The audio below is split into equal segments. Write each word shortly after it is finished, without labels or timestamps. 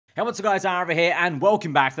Hey, what's up guys, aarava here, and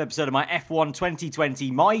welcome back to the episode of my F1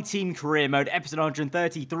 2020 My Team Career Mode, episode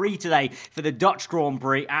 133 today for the Dutch Grand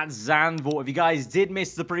Prix at Zandvoort. If you guys did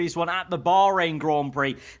miss the previous one at the Bahrain Grand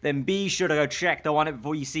Prix, then be sure to go check the one out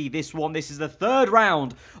before you see this one. This is the third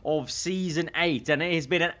round of Season 8, and it has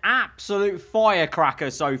been an absolute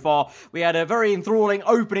firecracker so far. We had a very enthralling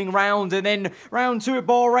opening round, and then round 2 at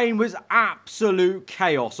Bahrain was absolute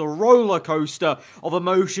chaos. A roller coaster of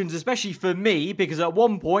emotions, especially for me, because at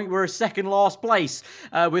one point, we're a second last place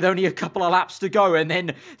with only a couple of laps to go, and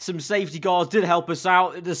then some safety cars did help us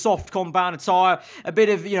out. The soft compound tyre, a bit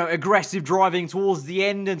of aggressive driving towards the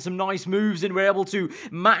end, and some nice moves, and we're able to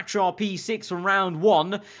match our P6 from round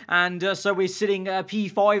 1, and so we're sitting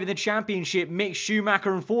P5 in the championship. Mick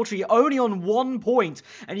Schumacher, unfortunately, only on 1 point,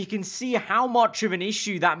 and you can see how much of an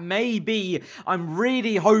issue that may be. I'm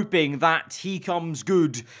really hoping that he comes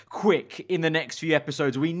good quick in the next few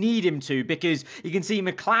episodes. We need him to, because you can see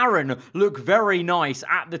McLaren look very nice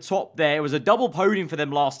at the top there. It was a double podium for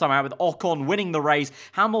them last time out, with Ocon winning the race,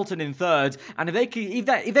 Hamilton in third, and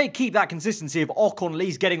if they keep that consistency of Ocon at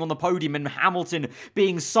least getting on the podium and Hamilton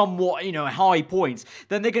being somewhat, high points,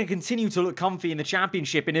 then they're going to continue to look comfy in the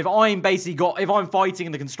championship. And if I'm fighting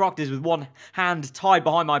in the constructors with one hand tied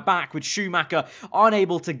behind my back, with Schumacher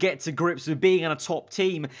unable to get to grips with being in a top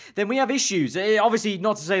team, then we have issues. Obviously,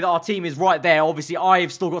 not to say that our team is right there. Obviously,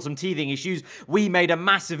 I've still got some teething issues. We made a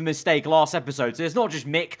massive mistake last episode, so it's not just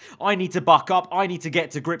Mick. I need to buck up. I need to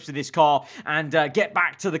get to grips with this car and get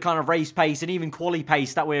back to the kind of race pace and even quali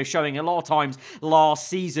pace that we were showing a lot of times last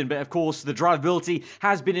season. But of course, the drivability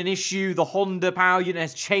has been an issue. The Honda power unit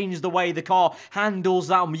has changed the way the car handles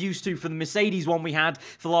that I'm used to from the Mercedes one we had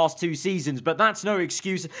for the last 2 seasons, but that's no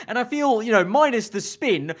excuse. And I feel, minus the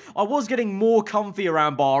spin, I was getting more comfy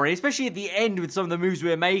around Bahrain, especially at the end with some of the moves we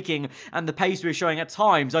were making and the pace we were showing at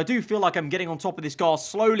times. I do feel like I'm getting on top of this car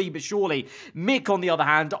slowly but surely. Mick, on the other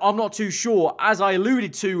hand, I'm not too sure. As I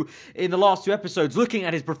alluded to in the last 2 episodes, looking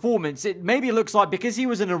at his performance, it maybe looks like because he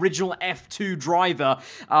was an original F2 driver,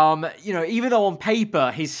 even though on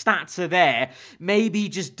paper his stats are there, maybe he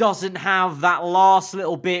just doesn't have that last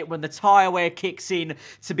little bit when the tyre wear kicks in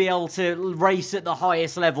to be able to race at the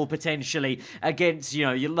highest level potentially against,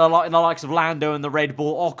 the likes of Lando and the Red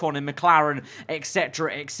Bull, Ocon and McLaren,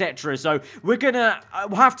 etc., etc. So we're gonna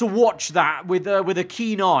have to watch that with a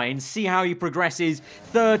keen eye and see how he progresses.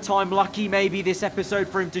 Third time lucky maybe this episode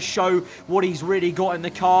for him to show what he's really got in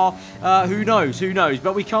the car. Who knows?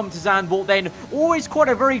 But we come to Zandvoort then. Always quite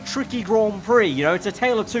a very tricky Grand Prix. It's a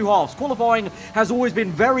tale of 2 halves. Qualifying has always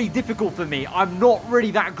been very difficult for me. I'm not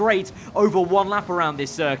really that great over 1 lap around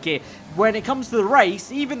this circuit. When it comes to the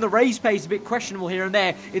race, even the race pace is a bit questionable here and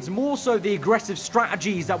there. It's more so the aggressive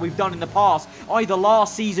strategies that we've done in the past. Either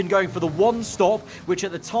last season going for the 1 stop, which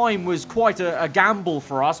at the time was quite a gamble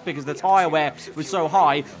for us because the tyre wear was so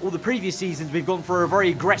high, or the previous seasons we've gone for a very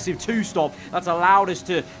aggressive 2 stop that's allowed us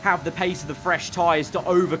to have the pace of the fresh tyres to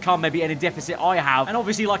overcome maybe any deficit I have. And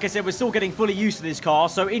obviously, like I said, we're still getting fully used to this car,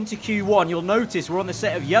 so into Q1 you'll notice we're on the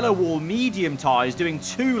set of yellow wall medium tyres, doing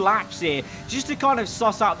 2 laps here just to kind of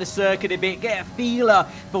suss out the circuit a bit, get a feeler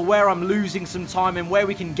for where I'm losing some time and where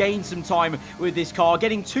we can gain some time with this car.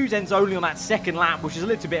 Getting 2 tenths only on that 2nd lap, which is a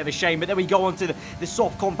little bit of a shame, but then we go on to the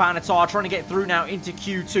soft compound tyre, trying to get through now into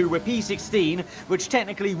Q2. We're P16, which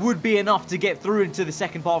technically would be enough to get through into the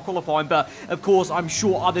second part of qualifying, but of course I'm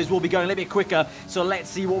sure others will be going a little bit quicker, so let's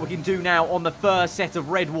see what we can do now on the first set of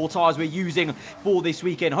red wall tyres we're using for this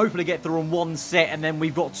weekend. Hopefully get through on 1 set, and then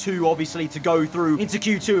we've got 2 obviously to go through into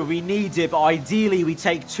Q2 if we need it, but ideally we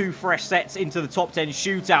take 2 fresh sets into the top 10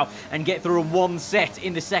 shootout and get through in 1 set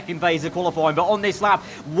in the second phase of qualifying. But on this lap,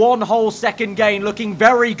 1 whole second gain, looking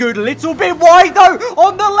very good. A little bit wide though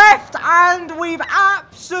on the left, and we've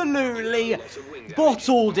absolutely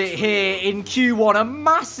bottled it here in Q1. A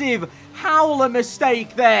massive howler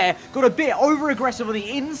mistake there. Got a bit over-aggressive on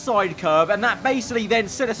the inside curb, and that basically then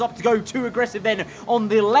set us up to go too aggressive then on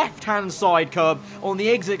the left-hand side curb on the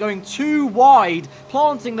exit, going too wide,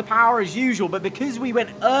 planting the power as usual. But because we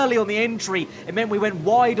went early on the entry, it meant we went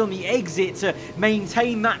wide on the exit to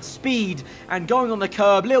maintain that speed, and going on the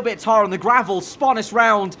curb, a little bit tire on the gravel, spun us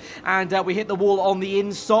round, and we hit the wall on the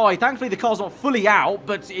inside. Thankfully, the car's not fully out,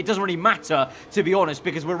 but it doesn't really matter, to be honest,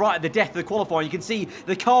 because we're right at the death of the qualifying. You can see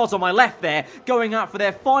the cars on my left left there, going out for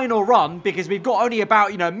their final run, because we've got only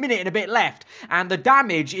about, a minute and a bit left, and the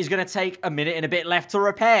damage is going to take a minute and a bit left to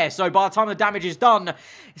repair. So by the time the damage is done,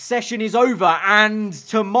 session is over, and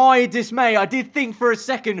to my dismay, I did think for a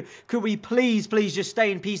second, could we please just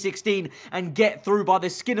stay in P16 and get through by the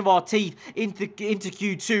skin of our teeth into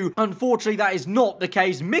Q2. Unfortunately, that is not the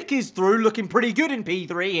case. Mick is through, looking pretty good in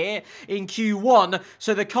P3 here in Q1,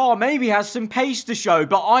 so the car maybe has some pace to show,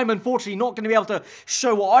 but I'm unfortunately not going to be able to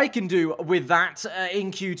show what I can do with that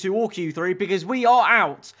in Q2 or Q3, because we are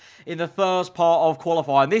out in the first part of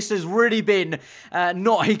qualifying. This has really been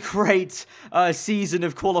not a great season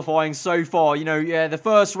of qualifying so far. The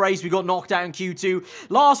first race we got knocked out in Q2.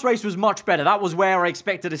 Last race was much better. That was where I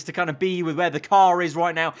expected us to kind of be with where the car is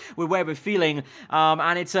right now, with where we're feeling.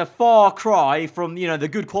 And it's a far cry from, the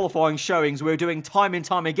good qualifying showings we're doing time and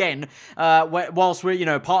time again, whilst we're,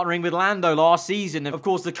 partnering with Lando last season. Of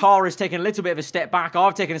course, the car has taken a little bit of a step back.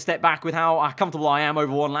 I've taken a step back with how comfortable I am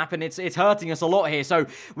over one lap, and it's hurting us a lot here. So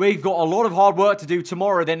we've got a lot of hard work to do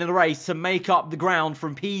tomorrow then in the race to make up the ground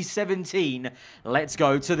from P17. Let's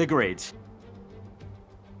go to the grid.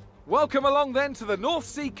 Welcome along then to the North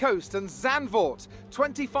Sea coast and Zandvoort,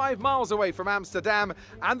 25 miles away from Amsterdam,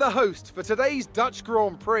 and the host for today's Dutch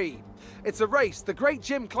Grand Prix. It's a race the great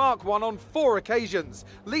Jim Clark won on 4 occasions,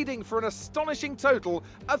 leading for an astonishing total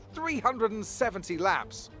of 370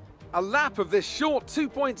 laps. A lap of this short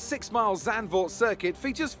 2.6 mile Zandvoort circuit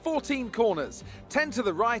features 14 corners, 10 to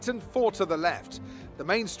the right and 4 to the left. The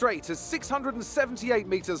main straight is 678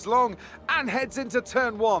 metres long and heads into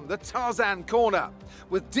turn 1, the Tarzan corner.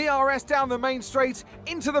 With DRS down the main straight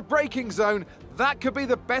into the braking zone, that could be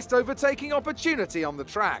the best overtaking opportunity on the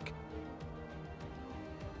track.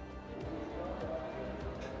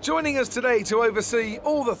 Joining us today to oversee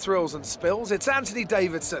all the thrills and spills, it's Anthony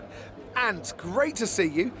Davidson. And great to see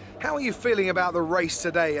you. How are you feeling about the race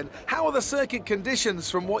today, and how are the circuit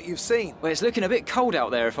conditions from what you've seen? Well, it's looking a bit cold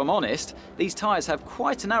out there, if I'm honest. These tyres have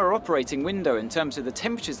quite a narrow operating window in terms of the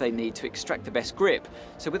temperatures they need to extract the best grip.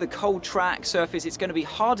 So with a cold track surface, it's going to be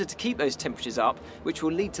harder to keep those temperatures up, which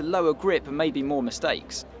will lead to lower grip and maybe more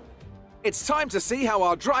mistakes. It's time to see how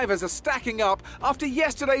our drivers are stacking up after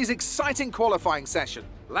yesterday's exciting qualifying session.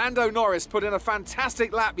 Lando Norris put in a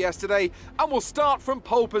fantastic lap yesterday and will start from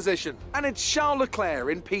pole position. And it's Charles Leclerc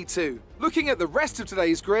in P2. Looking at the rest of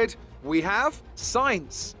today's grid, we have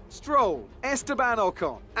Sainz, Stroll, Esteban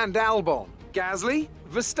Ocon and Albon, Gasly,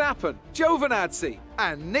 Verstappen, Giovinazzi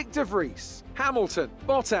and Nick de Vries, Hamilton,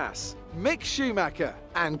 Bottas, Mick Schumacher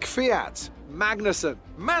and Kvyat, Magnussen,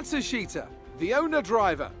 Matsushita, the owner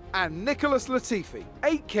driver, and Nicholas Latifi,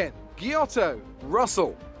 Aitken, Giotto,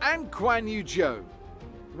 Russell, and Guan Yu Zhou.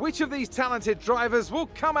 Which of these talented drivers will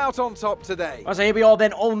come out on top today? So here we are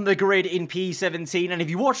then on the grid in P17, and if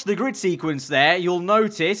you watch the grid sequence there, you'll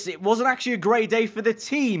notice it wasn't actually a great day for the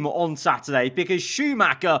team on Saturday, because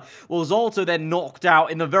Schumacher was also then knocked out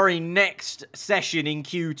in the very next session in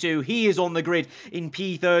Q2. He is on the grid in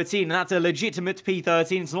P13, and that's a legitimate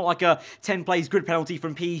P13. It's not like a 10-place grid penalty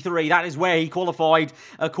from P3. That is where he qualified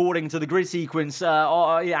according to the grid sequence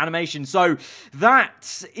animation. So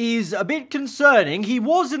that is a bit concerning. He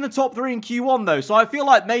was in the top 3 in Q1 though, so I feel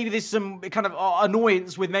like maybe there's some kind of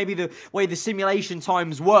annoyance with maybe the way the simulation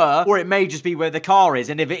times were, or it may just be where the car is,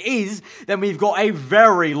 and if it is, then we've got a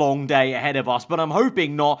very long day ahead of us, but I'm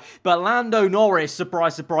hoping not. But Lando Norris,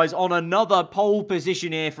 surprise surprise, on another pole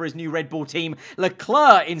position here for his new Red Bull team.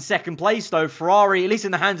 Leclerc in second place though, Ferrari, at least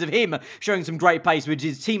in the hands of him, showing some great pace with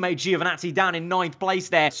his teammate Giovinazzi down in 9th place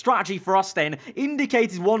there. Strategy for us then,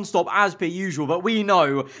 indicated one stop as per usual, but we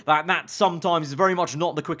know that sometimes is very much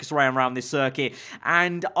not the quickest way around this circuit.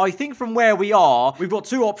 And I think from where we are, we've got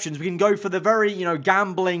 2 options. We can go for the very,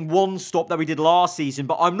 gambling one stop that we did last season,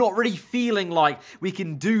 but I'm not really feeling like we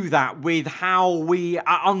can do that with how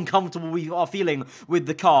uncomfortable we are feeling with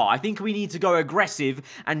the car. I think we need to go aggressive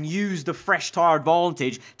and use the fresh tyre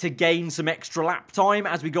advantage to gain some extra lap time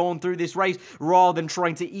as we go on through this race, rather than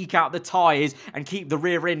trying to eke out the tyres and keep the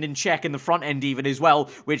rear end in check and the front end even as well,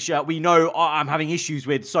 which we know I'm having issues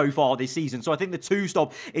with so far this season. So I think the 2-stop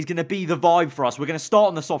is going to be the vibe for us. We're going to start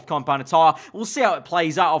on the soft compound tyre. We'll see how it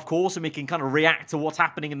plays out, of course, and we can kind of react to what's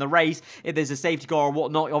happening in the race. If there's a safety car or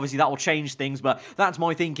whatnot, obviously that will change things, but that's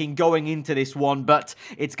my thinking going into this one. But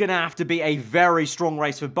it's going to have to be a very strong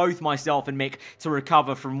race for both myself and Mick to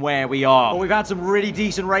recover from where we are. But we've had some really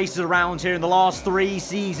decent races around here in the last 3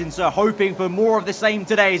 seasons, so hoping for more of the same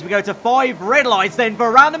today as we go to 5 red lights then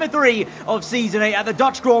for round number 3 of Season 8 at the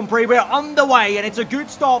Dutch Grand Prix. We're underway, and it's a good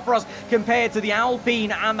start for us compared to the Alpine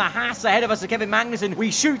Alpine and the Haas ahead of us, Kevin Magnussen.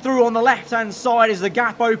 We shoot through on the left-hand side as the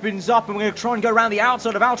gap opens up, and we're going to try and go around the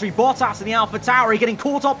outside of Valtteri Bottas in the AlphaTauri, getting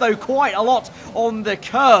caught up though quite a lot on the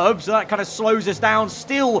curb, so that kind of slows us down.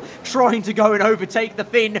 Still trying to go and overtake the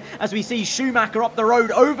Finn as we see Schumacher up the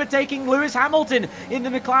road overtaking Lewis Hamilton in the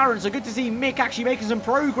McLaren. So good to see Mick actually making some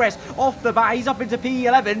progress off the bat. He's up into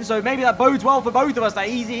P11, so maybe that bodes well for both of us, that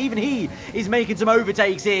even he is making some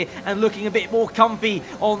overtakes here and looking a bit more comfy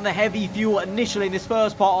on the heavy fuel initially in this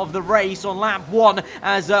first part of the race on lap 1,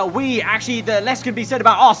 as we actually, the less can be said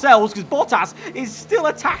about ourselves, because Bottas is still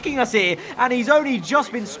attacking us here, and he's only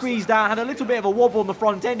just been squeezed out, had a little bit of a wobble on the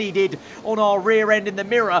front end he did on our rear end in the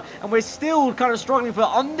mirror, and we're still kind of struggling for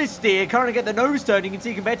understeer, currently get the nose turn. You can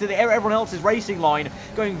see compared to everyone else's racing line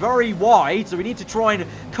going very wide, so we need to try and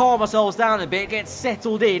calm ourselves down a bit, get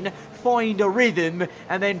settled in, find a rhythm,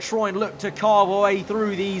 and then try and look to carve our way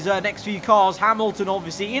through these next few cars. Hamilton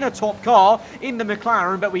obviously in a top car in the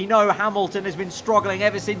McLaren, but we know Hamilton has been struggling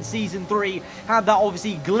ever since season 3. Had that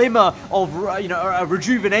obviously glimmer of a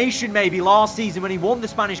rejuvenation maybe last season when he won the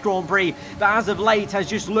Spanish Grand Prix, but as of late has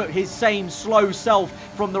just looked his same slow self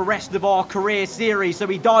from the rest of our career series. So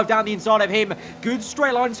we dive down the inside of him. Good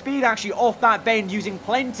straight line speed actually off that bend, using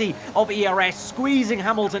plenty of ERS, squeezing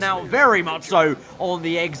Hamilton out very much so on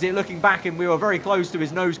the exit. Looking back, and we were very close to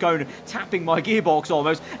his nose cone, tapping my gearbox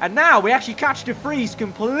almost. And now we actually catch De Vries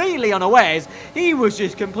completely unawares. He was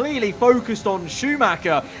just completely focused on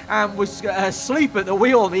Schumacher and was asleep at the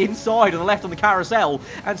wheel on the inside and the left on the carousel.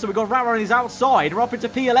 And so we've gone right around his outside. We're up into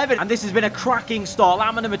P11, and this has been a cracking start.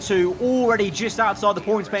 Lap number 2 already just outside the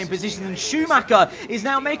points paying position, and Schumacher is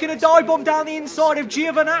now making a dive bomb down the inside of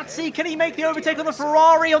Giovinazzi. Can he make the overtake on the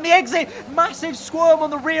Ferrari on the exit? Massive squirm on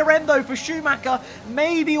the rear end though for Schumacher.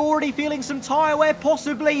 Maybe already feeling some tyre wear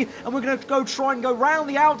possibly, and we're going to try and go round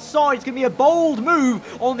the outside. It's going to be a bold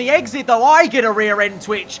move on the exit though. I get a rear end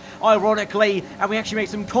twitch ironically, and we actually make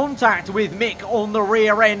some contact with Mick on the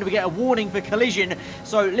rear end. We get a warning for collision,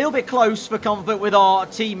 so a little bit close for comfort with our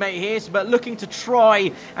teammate here, but looking to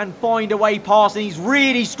try and find a way past, and he's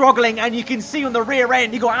really struggling, and you can see on the rear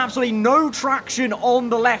end he got absolutely no traction on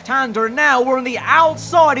the left-hander, and now we're on the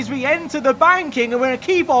outside as we enter the banking, and we're going to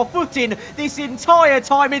keep our foot in this entire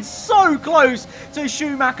time. It's so close to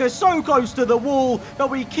Schumacher, so close to the wall, but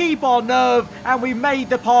we keep our nerve and we made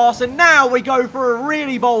the pass, and now we go for a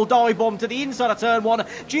really bold dive bomb to the inside of turn 1.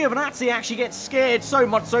 Giovinazzi actually gets scared so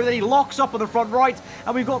much so that he locks up on the front right,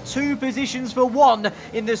 and we've got 2 positions for 1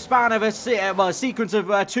 in the span of a sequence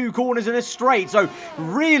of 2 corners in a straight. So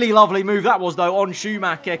really lovely move that was though on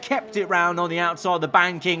Schumacher, kept it round on the outside of the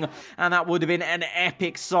banking, and that would have been an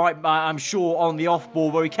epic sight I'm sure on the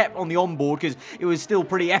off-board, where we kept on the on-board because it was still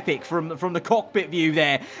pretty epic from the cockpit view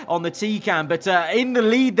there on the T-cam. But in the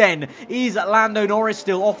lead then is Lando Norris,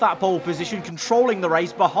 still off that pole position, controlling the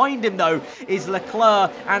race. Behind him though is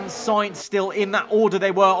Leclerc and Sainz, still in that order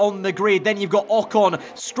they were on the grid. Then you've got Ocon,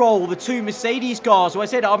 Stroll, the 2 Mercedes cars. So I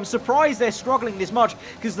said I'm surprised they're struggling this much,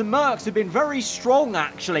 because the Mercs have been very strong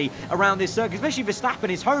actually around this circuit, especially Verstappen,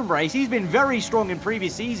 his home race. He's been very strong in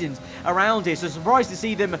previous seasons around here, so surprised to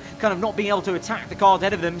see them kind of not being able to attack the cars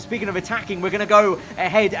ahead of them. Speaking of attacking, we're going to go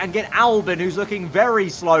ahead and get Albon, who's looking very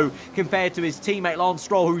slow compared to his teammate Lance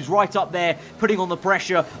Stroll, who's right up there putting on the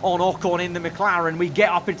pressure on Ocon in the McLaren. We get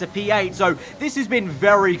up into P8, so this has been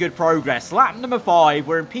very good progress. Lap number 5,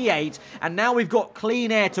 we're in P8, and now we've got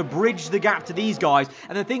clean air to bridge the gap to these guys.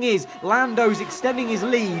 And the thing is, Lando's extending his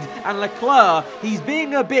lead, and Leclerc, he's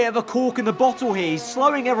being a bit of a cork in the bottle here. He's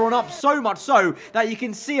slowing everyone up so much so that you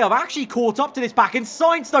can see I've actually caught up to this pack, and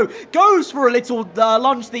Sainz though goes for a little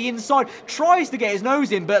lunge to the inside, tries to get his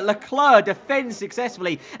nose in, but Leclerc defends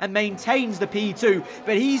successfully and maintains the P2,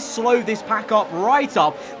 but he's slowed this pack up right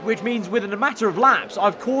up, which means within a matter of laps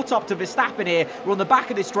I've caught up to Verstappen here. We're on the back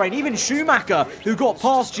of this train. Even Schumacher, who got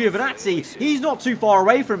past Giovinazzi, he's not too far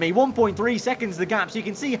away from me. 1.3 seconds the gap, so you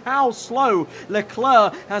can see how slow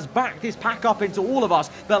Leclerc has backed this pack up into all of us.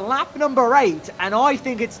 But lap number 8, and I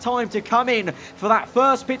think it's time to come in for that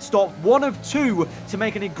first pit stop, 1 of 2, to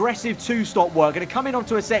make an aggressive 2-stop work. Going to come in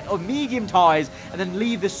onto a set of medium tyres and then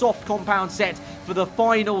leave the soft compound set for the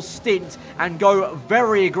final stint and go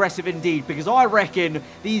very aggressive indeed, because I reckon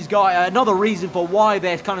these guys, another reason for why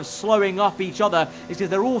they're kind of slowing up each other is because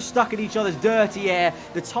they're all stuck in each other's dirty air,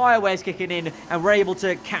 the tyre wear's kicking in, and we're able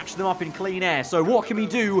to catch them up in clean air. So what can we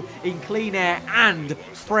do in clean air and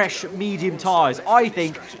fresh medium tyres? tyres. I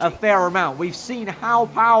think a fair amount. We've seen how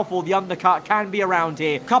powerful the undercut can be around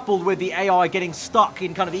here, coupled with the AI getting stuck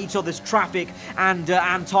in kind of each other's traffic and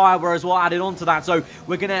tyre wear as well added onto that. So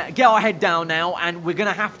we're going to get our head down now, and we're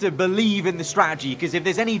going to have to believe in the strategy, because if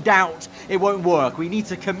there's any doubt, it won't work. We need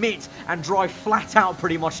to commit and drive flat out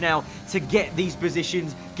pretty much now to get these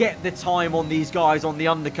positions, get the time on these guys on the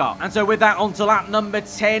undercut. And so with that, on to lap number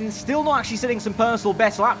 10. Still not actually setting some personal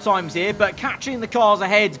best lap times here, but catching the cars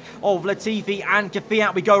ahead of Latifi and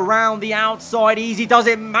Kvyat. We go round the outside, easy does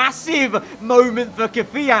it. Massive moment for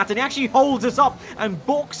Kvyat, and he actually holds us up and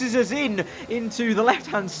boxes us into the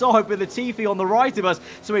left-hand side with Latifi on the right of us.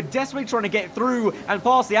 So we're desperately trying to get through and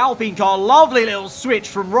past the Alpine car. Lovely little switch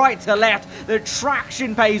from right to left. The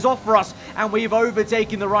traction pays off for us, and we've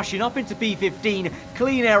overtaken the Russian up into P15.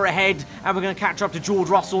 Clean air ahead, and we're going to catch up to George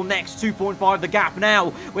Russell next. 2.5 the gap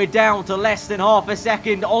now. We're down to less than half a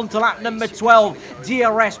second. On to lap number 12.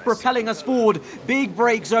 DRS propelling us forward. Big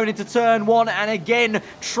brake zone into turn 1, and again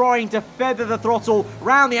trying to feather the throttle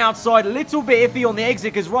round the outside. A little bit iffy on the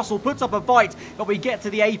exit because Russell puts up a fight, but we get to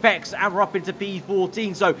the apex and we're up into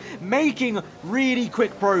P14. So making really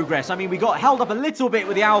quick progress. I mean, we got held up a little bit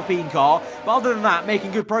with the Alpine car, but other than that,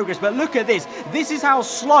 making good progress. But look at this. This is how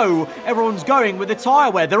slow everyone's going with the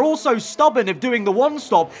tyre wear. They're also stubborn of doing the one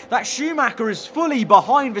stop. That Schumacher is fully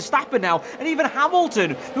behind Verstappen now, and even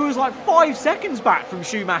Hamilton, who was like 5 seconds back from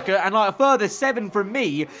Schumacher and like a further 7 from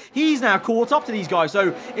me, he's now caught up to these guys.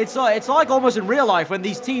 So it's like almost in real life when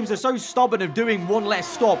these teams are so stubborn of doing one less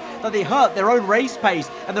stop that they hurt their own race pace,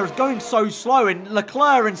 and they're going so slow, and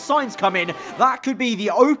Leclerc and Sainz come in. That could be the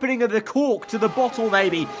opening of the cork to the bottle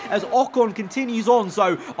maybe as Ocon continues on.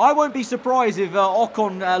 So I won't be surprised if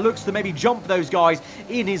Ocon looks to maybe jump those guys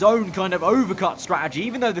in his own kind of overcut strategy,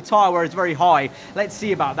 even though the tyre wear is very high. Let's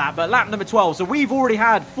see about that. But lap number 12, so we've already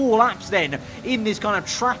had 4 laps then in this kind of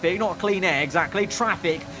traffic, not clean air exactly,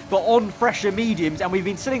 traffic, but on fresher mediums, and we've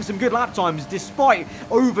been setting some good lap times despite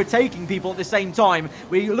overtaking people at the same time.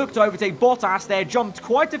 We looked to overtake Bottas there, jumped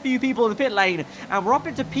quite a few people in the pit lane, and we're up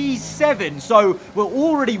into P7, so we're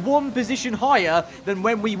already 1 position higher than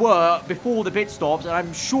when we were before the pit stops, and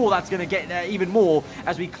I'm sure that's going to get even more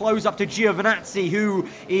as we close up to Giovinazzi, who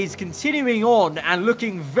is continuing on and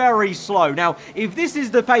looking very slow. Now, if this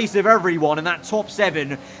is the pace of everyone in that top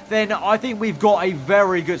 7, then I think we've got a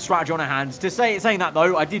very good strategy on our hands. Saying that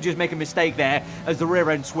though, I did just make a mistake there as the rear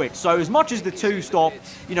end switched. So as much as the 2 stop,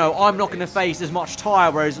 you know, I'm not going to face as much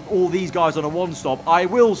tyre wear as all these guys on a 1 stop. I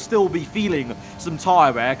will still be feeling some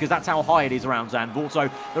tyre wear because that's how high it is around Zandvoort. So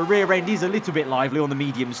the rear end is a little bit lively on the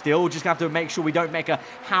medium still. Just have to make sure we don't make a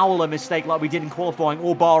howler mistake like we did in qualifying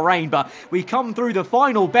or Bahrain. But we come through the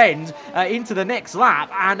final bend into the next lap,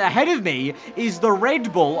 and ahead of me is the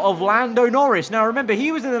Red Bull of Lando Norris. Now remember,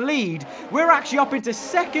 he was in the lead. We're actually up into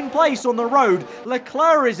 2nd place on the road.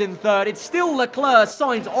 Leclerc is in 3rd. It's still Leclerc,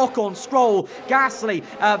 Sainz, Ocon, Stroll, Gasly,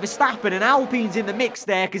 Verstappen, and Alpine's in the mix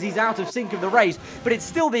there because he's out of sync of the race. But it's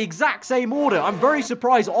still the exact same order. I'm very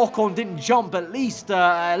surprised Ocon didn't jump at least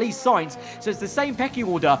Sainz. So it's the same pecking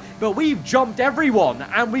order, but we've jumped everyone,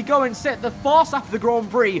 and we go and set the fast lap of the Grand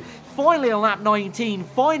Prix. Finally on lap 19,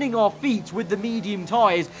 finding our feet with the medium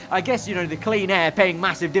tyres. I guess, you know, the clean air paying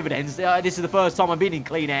massive dividends. This is the first time I've been in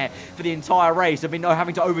clean air for the entire race. I've been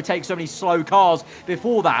having to overtake so many slow cars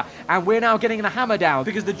before that, and we're now getting the hammer down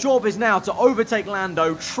because the job is now to overtake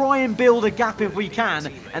Lando, try and build a gap if we can,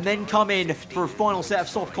 and then come in for a final set of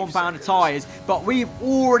soft compounded tyres. But we've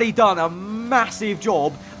already done a massive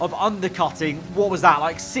job of undercutting, what was that,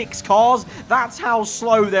 like 6 cars? That's how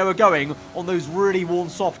slow they were going on those really worn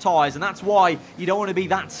soft tyres, and that's why you don't want to be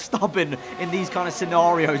that stubborn in these kind of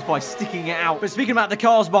scenarios by sticking it out. But speaking about the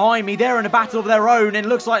cars behind me, they're in a battle of their own, and it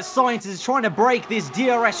looks like Sainz is trying to break this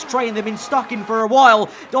DRS train they've been stuck in for a while.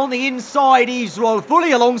 On the inside, he's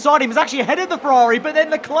fully alongside him. He's actually ahead of the Ferrari, but then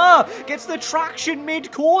Leclerc gets the traction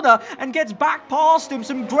mid-corner and gets back past him.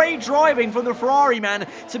 Some great driving from the Ferrari man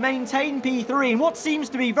to maintain P3 in what seems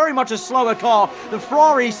to be very much a slower car. The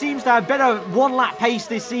Ferrari seems to have better one-lap pace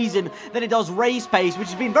this season than it does race pace, which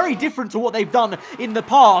has been very different to what they've done in the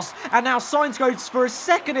past. And now Sainz goes for a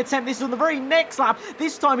second attempt. This is on the very next lap.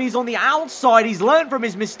 This time he's on the outside. He's learned from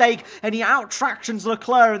his mistake, and he out-tractions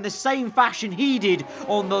Leclerc in the same fashion he did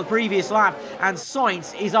on the previous lap. And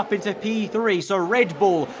Sainz is up into P3. So Red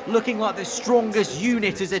Bull looking like the strongest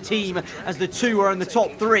unit as a team, as the 2 are in the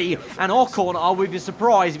top 3. And Ocon, I would be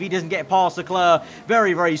surprised if he doesn't get past past Leclerc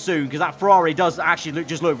very, very soon, because that Ferrari does actually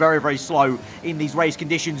just look very, very slow in these race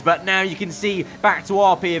conditions. But now you can see back to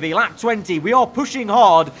our POV. Lap 20, we are pushing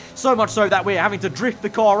hard, so much so that we're having to drift the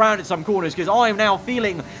car around at some corners, because I am now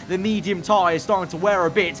feeling the medium tyres starting to wear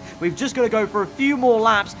a bit. We've just got to go for a few more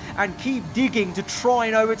laps and keep digging to try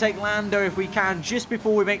and overtake Lando if we can, just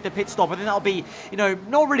before we make the pit stop. I think that'll be, you know,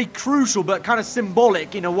 not really crucial, but kind of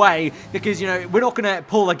symbolic in a way, because, you know, we're not going to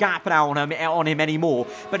pull a gap now on him anymore.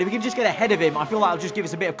 But if we can just get ahead of him, I feel that'll just give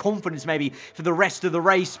us a bit of confidence maybe for the rest of the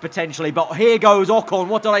race potentially. But here goes Ocon,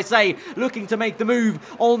 what did I say? Looking to make the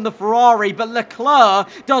move on the Ferrari, but Leclerc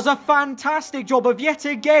does a fantastic job of yet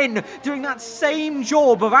again doing that same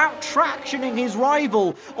job of out-tractioning his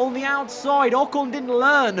rival on the outside. Ocon didn't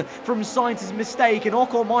learn from Sainz's mistake, and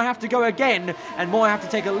Ocon might have to go again and might have to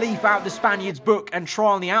take a leaf out the Spaniard's book and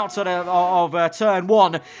try on the outside of turn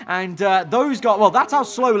 1. And those guys, well, that's how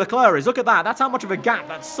slow Leclerc is. Look at that. That's how much of a gap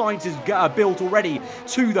that Sainz has built already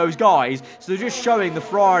to those guys. So they're just showing the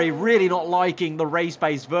Ferrari really not liking the race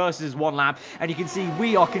pace versus one lap. And you can see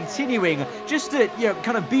we are continuing just to, you know,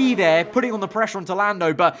 kind of be there, putting on the pressure onto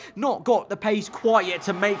Lando, but not got the pace quite yet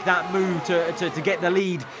to make that move to get the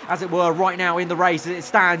lead, as it were, right now in the race as it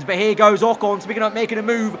stands. But here goes Ocon, speaking of making a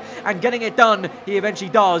move and getting it done. He eventually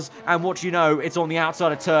does, and what you know, it's on the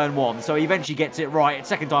outside of turn 1. So he eventually gets it right.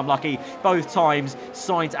 Second time lucky. Both times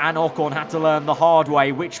Sainz and Ocon had to learn the hard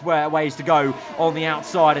way which ways to go on the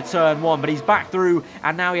outside of turn 1. But he's back through,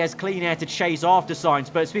 and now he has clean air to chase after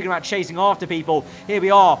Sainz. But speaking about chasing after people, here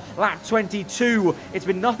we are, lap 22. It's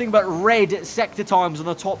been nothing but red sector times on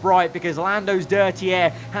the top right, because Lando's dirty air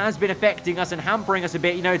has been affecting us and hampering us a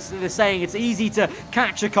bit. You know, they're saying it's easy to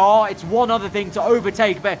catch a car. It's one other thing to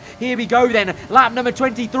overtake. But here we go then. Lap number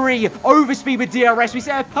 23. Overspeed with DRS. We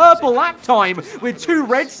set a purple lap time with 2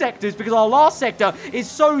 red sectors because our last sector is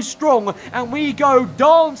so strong. And we go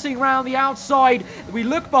dancing around the outside. We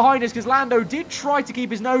look behind us because Lando did try to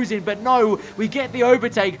keep his nose in. But no, we get the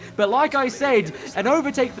overtake. But like I said, an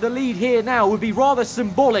overtake for the lead here now would be rather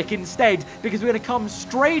symbolic instead, because we're going to come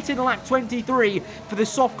straight in lap 23 for the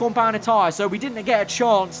soft compounded tyre. So we didn't get a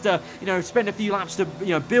chance to, you know, spend a few laps to, you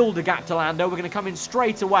know, build a gap to Lando. We're going to come in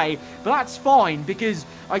straight away. But that's fine, because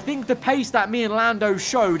I think the pace that me and Lando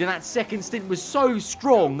showed in that second stint was so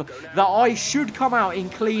strong that I should come out in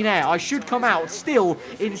clean air. I should come out still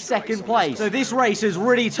in second place. So this race has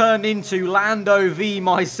really turned into Lando v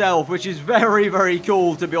myself, which is very, very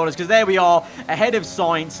cool, to be honest, because there we are ahead of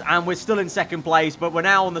Sainz and we're still in second place, but we're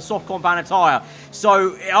now on the soft compounded tyre.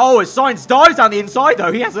 So, as Sainz dives down the inside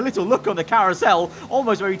though, he has a little look on the carousel,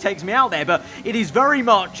 almost where he takes me out there, but it is very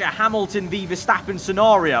much a Hamilton v Verstappen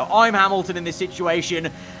scenario. I'm Hamilton in this situation,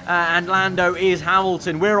 and Lando is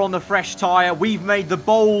Hamilton. We're on the fresh tyre. We've made the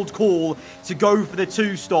bold call to go for the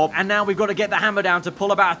 2-stop, and now we've got to get the hammer down to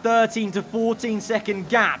pull about a 13 to 14 second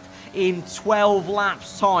gap in 12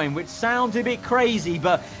 laps time, which sounds a bit crazy,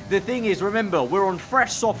 but the thing is, remember, we're on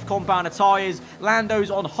fresh soft compounded tyres. Lando's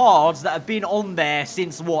on hards that have been on there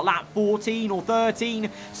since, what, lap 14 or 13?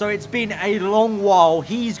 So it's been a long while.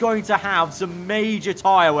 He's going to have some major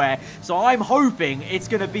tyre wear. So I'm hoping it's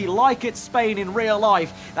going to be like at Spain in real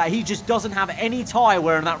life, that he just doesn't have any tyre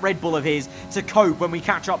wear in that Red Bull of his to cope when we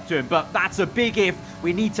catch up to him. But that's a big if.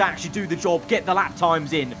 We need to actually do the job, get the lap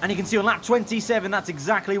times in. And you can see on lap 27, that's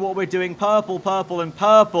exactly what we're doing. Purple, purple, and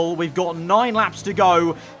purple. We've got 9 laps to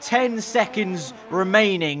go, 10 seconds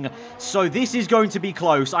remaining. So this is going to be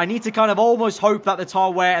close. I need to kind of almost hope that the tyre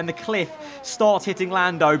wear and the cliff starts hitting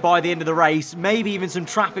Lando by the end of the race. Maybe even some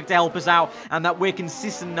traffic to help us out, and that we're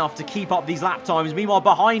consistent enough to keep up these lap times. Meanwhile,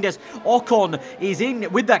 behind us, Ocon is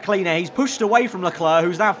in with that clean air. He's pushed away from Leclerc,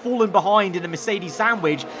 who's now fallen behind in the Mercedes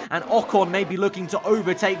sandwich, and Ocon may be looking to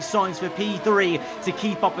overtake Sainz for P3 to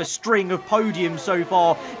keep up a string of podiums so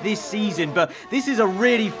far this season. But this is a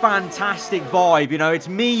really fantastic vibe, you know. It's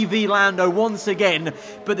me v Lando once again,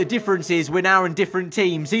 but the difference is we're now in different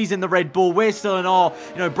teams. He's in the Red Bull, we're still in our,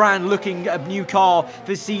 you know, brand looking new car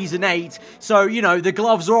for season 8. So, you know, the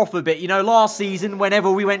gloves are off a bit. You know, last season, whenever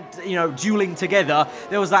we went, you know, dueling together,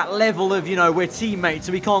 there was that level of, you know, we're teammates,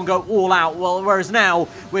 so we can't go all out. Well, whereas now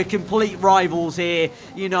we're complete rivals here.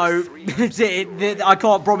 You know, I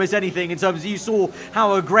can't promise anything in terms of, you saw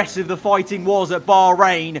how aggressive the fighting was at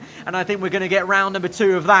Bahrain, and I think we're going to get round number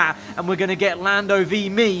 2 of that, and we're going to get Lando v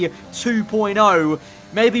me 2.0.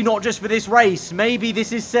 Maybe not just for this race. Maybe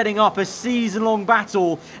this is setting up a season-long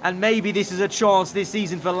battle, and maybe this is a chance this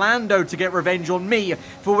season for Lando to get revenge on me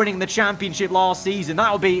for winning the championship last season.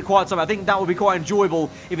 That would be quite something. I think that would be quite enjoyable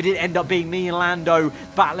if it did end up being me and Lando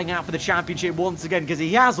battling out for the championship once again, because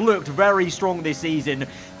he has looked very strong this season.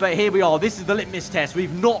 But here we are. This is the litmus test.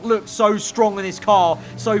 We've not looked so strong in this car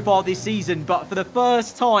so far this season, but for the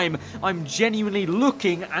first time, I'm genuinely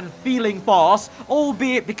looking and feeling fast,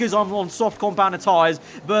 albeit because I'm on soft compounded tyres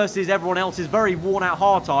versus everyone else's very worn out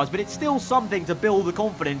hard tyres, but it's still something to build the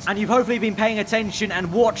confidence. And you've hopefully been paying attention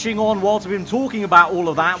and watching on whilst we've been talking about all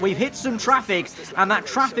of that. We've hit some traffic, and that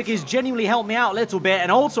traffic has genuinely helped me out a little bit.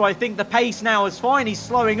 And also, I think the pace now is finally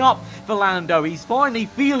slowing up for Lando. He's finally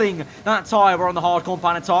feeling that tyre. We're on the hard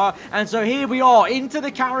compounded tyre. And so here we are into the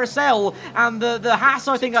carousel, and the Haas,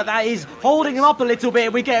 I think that is holding him up a little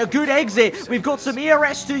bit. We get a good exit. We've got some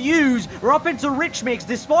ERS to use. We're up into rich mix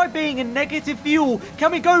despite being in negative fuel.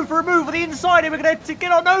 Can we go for a move on the inside? And we're going to get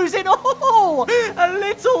our nose in. Oh, a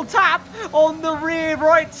little tap on the rear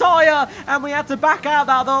right tyre, and we had to back out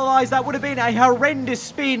that, otherwise that would have been a horrendous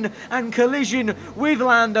spin and collision with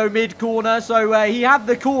Lando mid-corner. So he had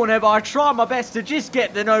the corner, but I tried my best to just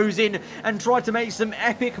get the nose in and try to make some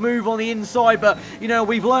epic move on the inside. But, you know,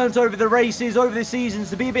 we've learned over the races, over the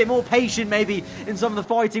seasons, to be a bit more patient maybe in some of the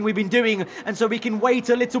fighting we've been doing, and so we can wait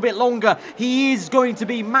a little bit longer. He is going to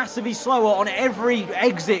be massively slower on every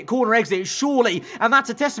exit, corner exit, surely, and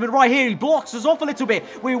that's a testament right here. He blocks us off a little bit.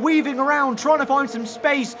 We're weaving around, trying to find some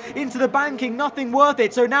space into the banking, nothing worth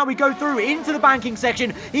it. So now we go through into the banking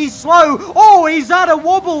section. He's slow. Oh, he's had a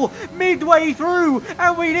wobble midway through,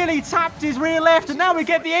 and we nearly tapped his rear left, and now we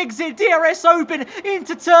get the exit. DRS open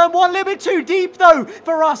into turn one. A little bit too deep though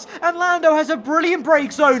for us, and Lando has a brilliant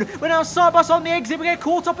brake zone. We're now side by side on the exit. We get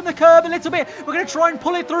caught up in the curb a little bit. We're going to try and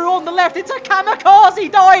pull it through on the left. It's a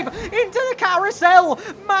kamikaze dive into the carousel.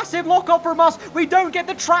 Massive lock up from us. We don't get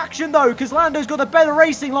the traction though, because Lando's got a better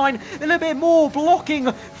racing line, a little bit more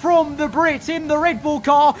blocking from the Brits in the Red Bull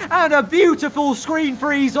car, and a beautiful screen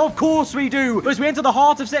freeze. Of course we do. As we enter the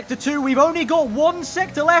heart of Sector 2, we've only got one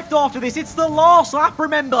sector left after this. It's the last lap,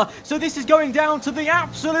 remember. So this is going down to the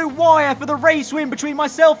absolute wire for the race win between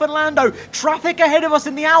myself and Lando. Traffic ahead of us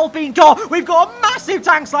in the Alpine car. We've got a massive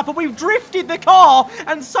tank slapper. We've drifted the car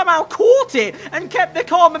and somehow caught it and kept the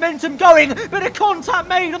car momentum going. But a contact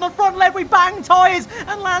made on the front left. We bang tyres,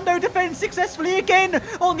 and Lando defends successfully again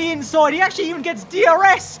on the inside. He actually even gets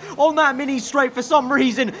DRS on that mini straight for some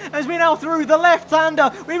reason. As we now through the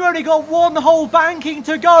left-hander, we've only got one whole banking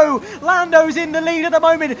to go. Lando's in the lead at the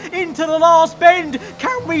moment into the last bend.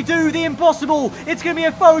 Can we do the impossible? It's going to be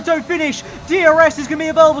a photo finish. DRS is going to be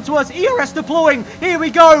available to us. ERS deploying. Here we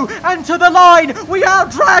go. And to the line. We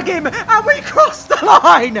out-drag him, and we cross the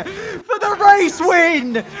line for the race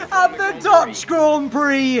win at the Dutch Grand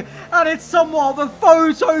Prix. And it's somewhat of a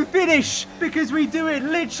photo finish, because we do it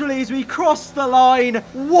literally as we cross the line.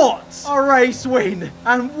 What a race win,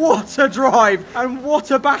 and what a drive, and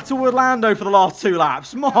what a battle with Lando for the last 2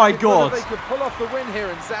 laps. My God. They could pull off the win here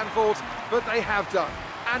in Zandvoort, but they have done,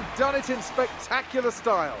 and done it in spectacular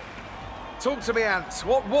style. Talk to me, Ant.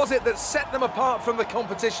 What was it that set them apart from the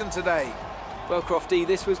competition today? Well, Crofty,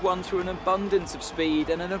 this was won through an abundance of speed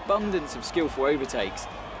and an abundance of skillful overtakes.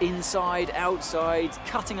 Inside, outside,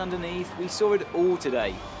 cutting underneath, we saw it all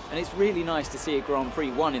today. And it's really nice to see a Grand Prix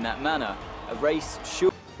won in that manner. A race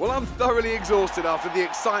sure... Well, I'm thoroughly exhausted after the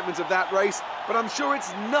excitement of that race, but I'm sure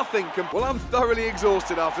it's nothing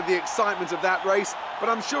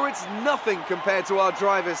compared to our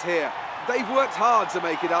drivers here. They've worked hard to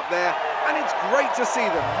make it up there, and it's great to see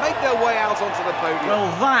them make their way out onto the podium.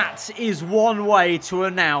 Well, that is one way to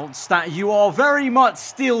announce that you are very much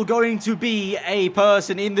still going to be a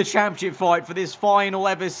person in the championship fight for this final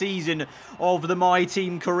ever season of the My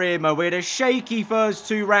Team career mode. We had a shaky first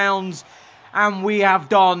 2 rounds, and we have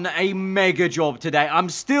done a mega job today. I'm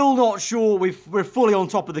still not sure we're fully on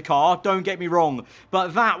top of the car, don't get me wrong,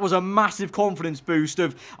 but that was a massive confidence boost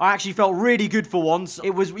of, I actually felt really good for once. It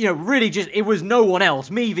was, you know, really just, it was no one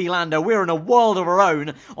else. Me v Lando, we're in a world of our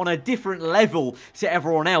own, on a different level to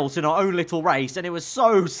everyone else in our own little race, and it was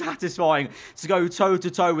so satisfying to go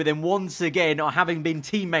toe-to-toe with him once again, having been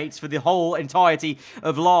teammates for the whole entirety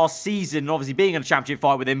of last season, and obviously being in a championship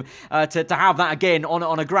fight with him, to have that again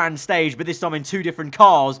on a grand stage, but this time in 2 different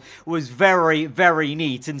cars, was very, very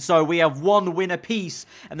neat. And so we have 1 win apiece,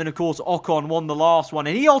 and then of course Ocon won the last one,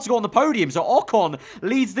 and he also got on the podium. So Ocon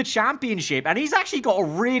leads the championship, and he's actually got a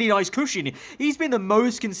really nice cushion. He's been the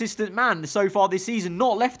most consistent man so far this season,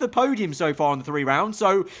 not left the podium so far in the 3 rounds.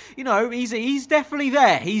 So, you know, he's definitely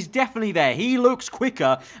there. He's definitely there. He looks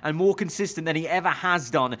quicker and more consistent than he ever has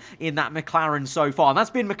done in that McLaren so far. And that's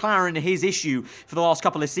been McLaren his issue for the last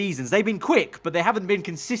couple of seasons. They've been quick, but they haven't been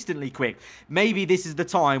consistently quick. maybe this is the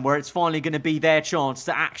time where it's finally going to be their chance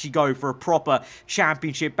to actually go for a proper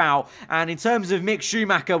championship bout. And in terms of Mick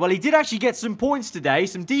Schumacher, well, he did actually get some points today,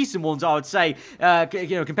 some decent ones, I would say,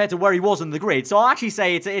 compared to where he was on the grid. So I'll actually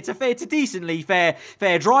say it's a decently fair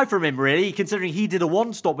drive from him, really, considering he did a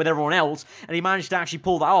one-stop with everyone else, and he managed to actually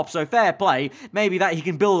pull that off. So fair play. Maybe that he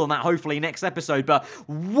can build on that, hopefully, next episode. But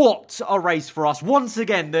what a race for us. Once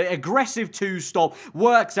again, the aggressive two-stop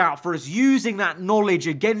works out for us, using that knowledge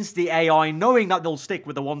against the AI, knowing that they'll stick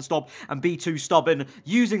with the one-stop and be too stubborn,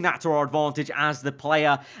 using that to our advantage as the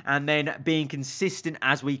player, and then being consistent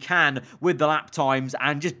as we can with the lap times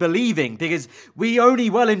and just believing, because we only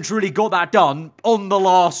well and truly got that done on the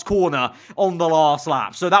last corner, on the last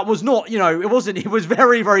lap. So that was not, it was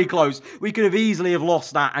very, very close. We could have easily have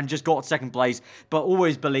lost that and just got second place, but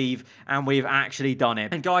always believe, and we've actually done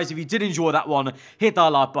it. And guys, if you did enjoy that one, hit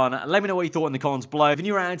that like button. Let me know what you thought in the comments below. If you're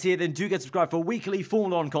new around here, then do get subscribed for weekly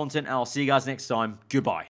Formula 1 content, and I'll see you guys next time. Goodbye.